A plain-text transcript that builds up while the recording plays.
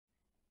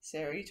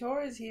Sari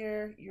Torres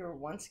here. You're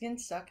once again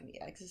stuck in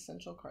the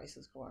existential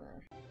crisis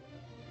corner.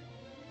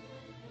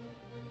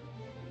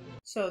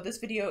 So this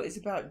video is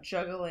about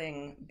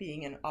juggling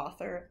being an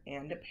author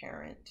and a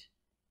parent.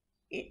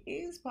 It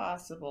is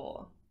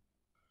possible.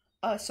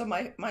 So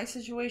my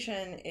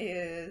situation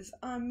is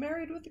I'm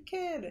married with a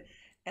kid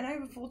and I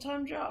have a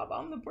full-time job.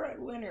 I'm the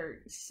breadwinner.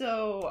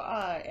 So,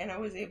 and I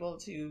was able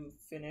to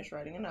finish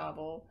writing a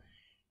novel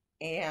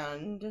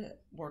and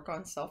work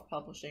on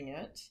self-publishing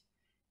it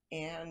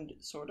and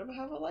sort of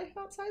have a life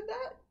outside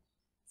that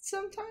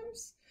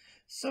sometimes.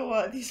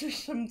 So these are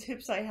some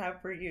tips I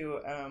have for you.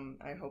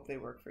 I hope they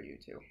work for you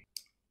too.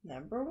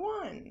 Number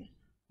 1,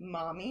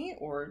 mommy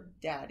or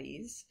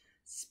daddy's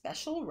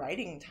special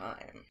writing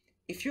time.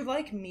 If you're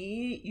like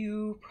me,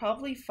 you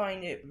probably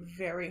find it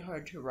very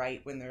hard to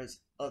write when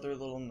there's other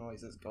little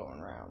noises going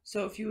around.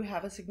 So if you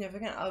have a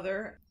significant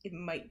other, it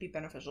might be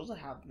beneficial to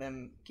have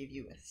them give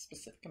you a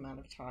specific amount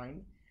of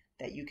time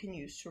that you can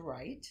use to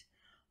write.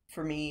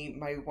 For me,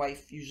 my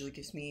wife usually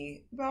gives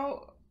me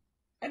about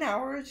an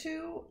hour or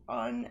two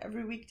on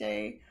every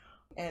weekday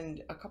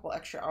and a couple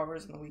extra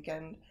hours on the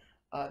weekend.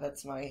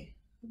 That's my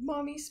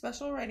mommy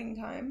special writing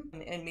time,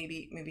 and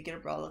maybe get a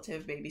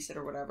relative babysit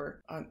or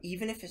whatever.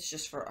 Even if it's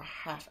just for a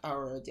half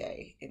hour a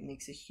day, it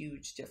makes a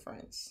huge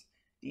difference.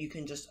 You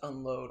can just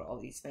unload all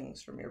these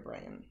things from your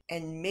brain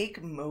and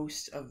make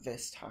most of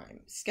this time.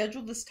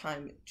 Schedule this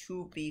time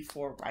to be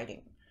for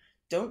writing.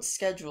 Don't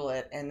schedule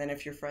it and then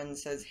if your friend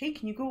says, hey,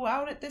 can you go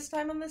out at this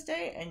time on this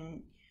day?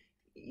 And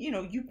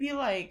you'd be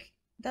like,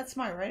 that's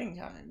my writing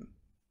time.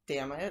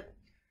 Damn it.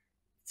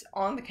 It's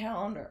on the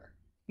calendar.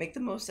 Make the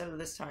most out of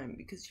this time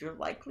because you're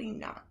likely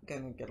not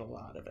going to get a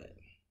lot of it.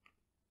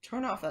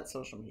 Turn off that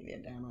social media,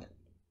 damn it.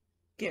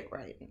 Get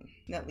writing.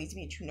 That leads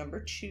me to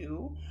number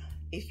 2.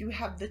 If you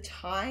have the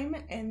time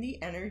and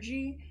the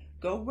energy,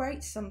 go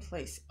write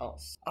someplace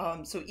else.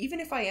 So even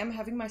if I am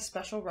having my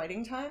special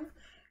writing time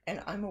and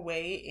I'm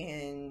away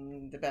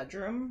in the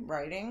bedroom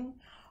writing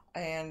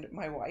and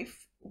my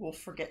wife will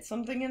forget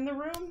something in the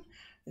room,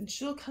 and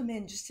she'll come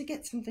in just to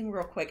get something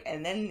real quick,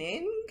 and then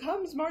in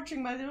comes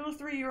marching my little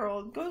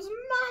 3-year-old, goes,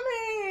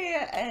 mommy,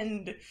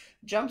 and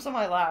jumps on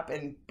my lap,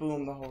 and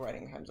boom, the whole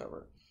writing time's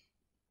over.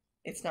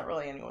 It's not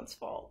really anyone's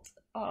fault.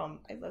 I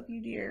love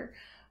you, dear,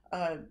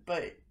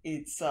 but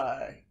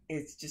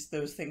it's just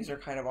those things are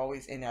kind of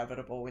always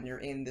inevitable when you're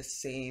in the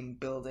same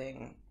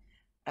building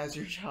as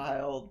your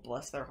child,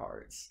 bless their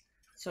hearts.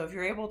 So if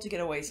you're able to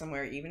get away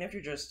somewhere, even if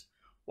you're just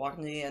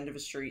walking to the end of a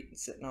street and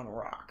sitting on a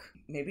rock,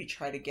 maybe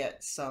try to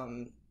get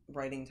some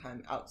writing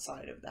time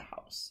outside of the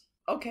house.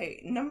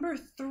 Okay, number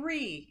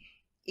 3,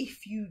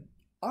 if you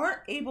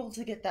aren't able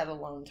to get that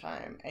alone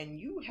time and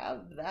you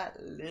have that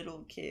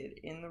little kid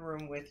in the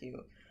room with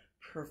you,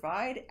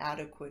 provide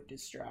adequate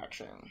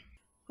distraction.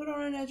 Put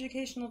on an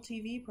educational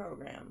TV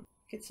program.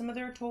 Get some of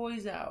their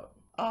toys out.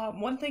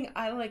 One thing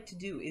I like to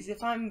do is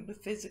if I'm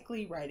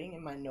physically writing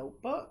in my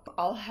notebook,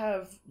 I'll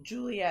have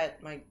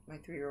Juliet, my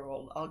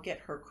 3-year-old, I'll get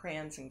her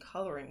crayons and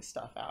coloring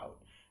stuff out.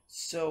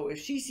 So if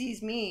she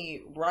sees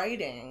me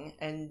writing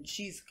and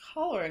she's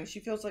coloring, she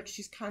feels like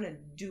she's kind of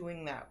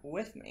doing that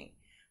with me.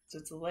 So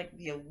it's like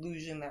the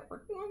illusion that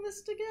we're doing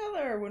this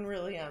together when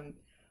really I'm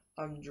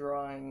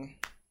drawing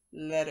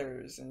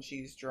letters and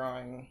she's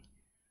drawing,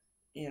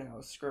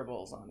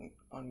 scribbles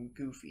on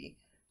Goofy.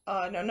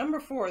 Now, number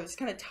 4, this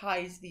kind of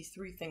ties these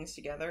 3 things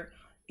together,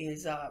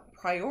 is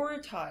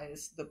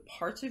prioritize the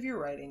parts of your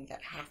writing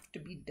that have to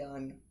be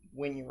done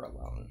when you're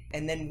alone.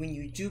 And then when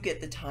you do get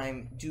the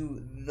time,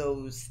 do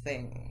those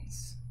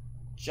things.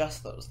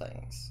 Just those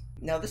things.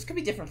 Now, this could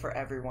be different for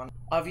everyone.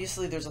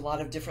 Obviously, there's a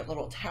lot of different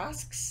little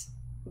tasks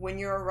when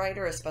you're a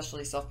writer,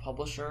 especially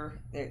self-publisher,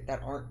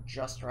 that aren't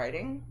just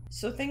writing.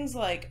 So things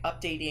like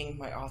updating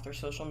my author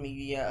social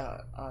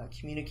media,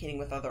 communicating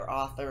with other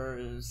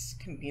authors,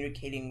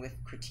 communicating with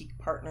critique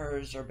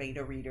partners or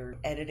beta readers,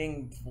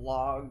 editing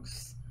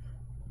vlogs,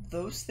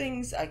 those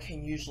things I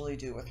can usually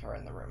do with her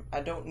in the room.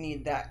 I don't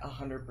need that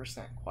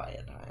 100%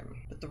 quiet time.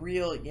 But the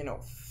real,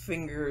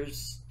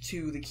 fingers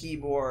to the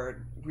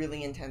keyboard,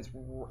 really intense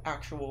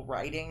actual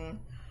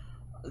writing,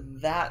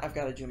 that I've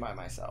got to do by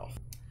myself.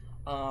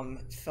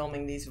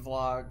 Filming these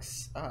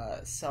vlogs,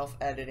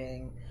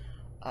 self-editing,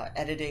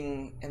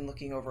 editing and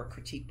looking over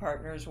critique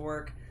partners'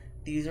 work,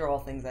 these are all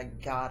things I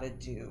gotta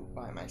do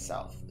by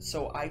myself.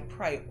 So I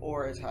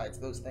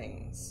prioritize those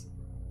things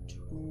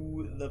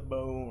to the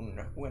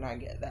bone when I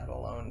get that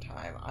alone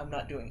time. I'm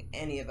not doing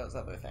any of those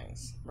other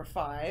things. Number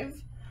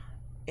 5,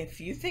 if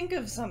you think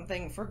of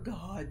something, for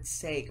God's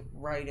sake,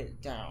 write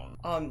it down.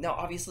 Now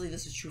obviously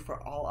this is true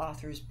for all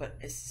authors, but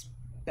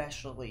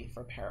especially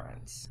for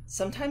parents.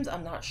 Sometimes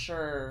I'm not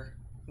sure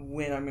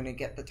when I'm going to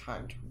get the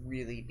time to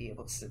really be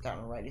able to sit down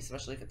and write,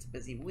 especially if it's a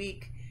busy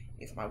week,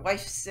 if my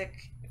wife's sick,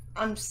 if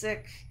I'm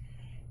sick,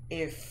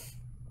 if,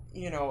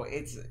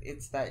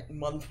 it's that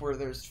month where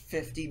there's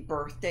 50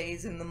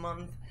 birthdays in the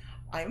month.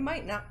 I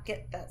might not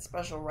get that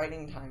special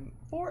writing time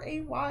for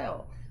a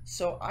while.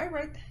 So I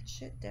write that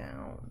shit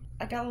down.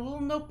 I got a little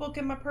notebook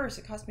in my purse.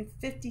 It cost me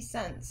 50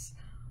 cents.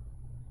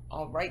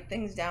 I'll write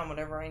things down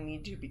whenever I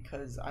need to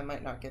because I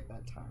might not get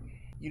that time.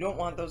 You don't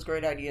want those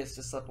great ideas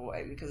to slip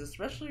away because,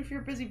 especially if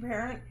you're a busy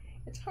parent,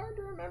 it's hard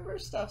to remember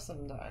stuff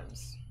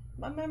sometimes.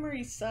 My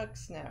memory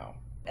sucks now.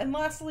 And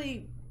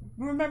lastly,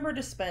 remember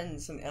to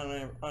spend some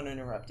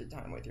uninterrupted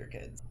time with your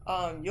kids.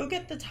 You'll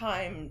get the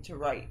time to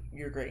write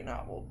your great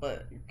novel,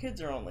 but your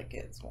kids are only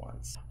kids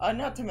once.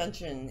 Not to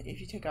mention, if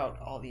you take out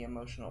all the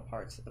emotional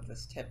parts of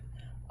this tip,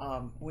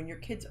 when your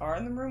kids are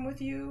in the room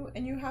with you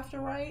and you have to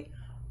write,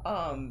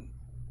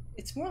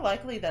 it's more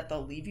likely that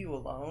they'll leave you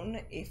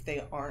alone if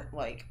they aren't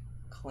like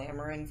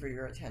clamoring for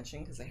your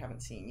attention because they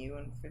haven't seen you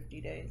in 50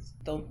 days.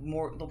 They'll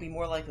be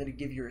more likely to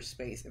give you a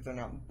space if they're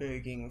not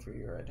begging for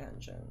your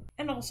attention.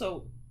 And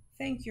also,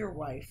 thank your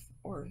wife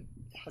or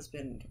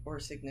husband or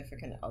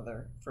significant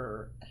other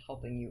for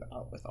helping you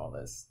out with all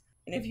this.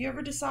 And if you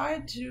ever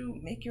decide to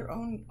make your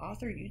own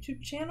author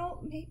YouTube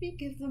channel, maybe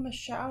give them a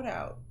shout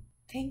out.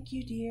 Thank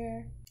you,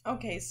 dear.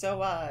 Okay, so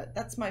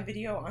that's my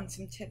video on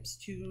some tips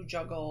to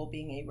juggle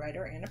being a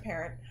writer and a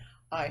parent.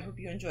 I hope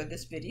you enjoyed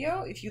this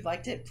video. If you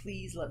liked it,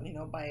 please let me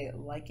know by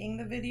liking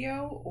the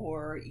video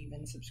or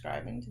even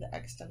subscribing to the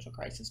Existential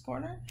Crisis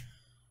Corner.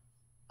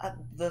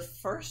 The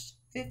first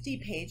 50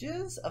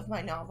 pages of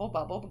my novel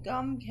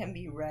Bubblegum can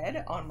be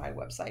read on my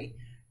website,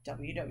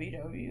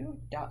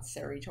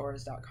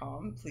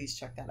 www.saritorres.com. Please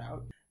check that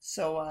out.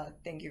 So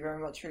thank you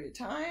very much for your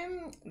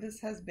time. This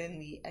has been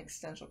the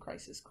Existential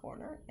Crisis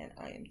Corner, and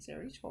I am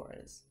Sari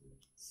Torres.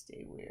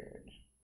 Stay weird.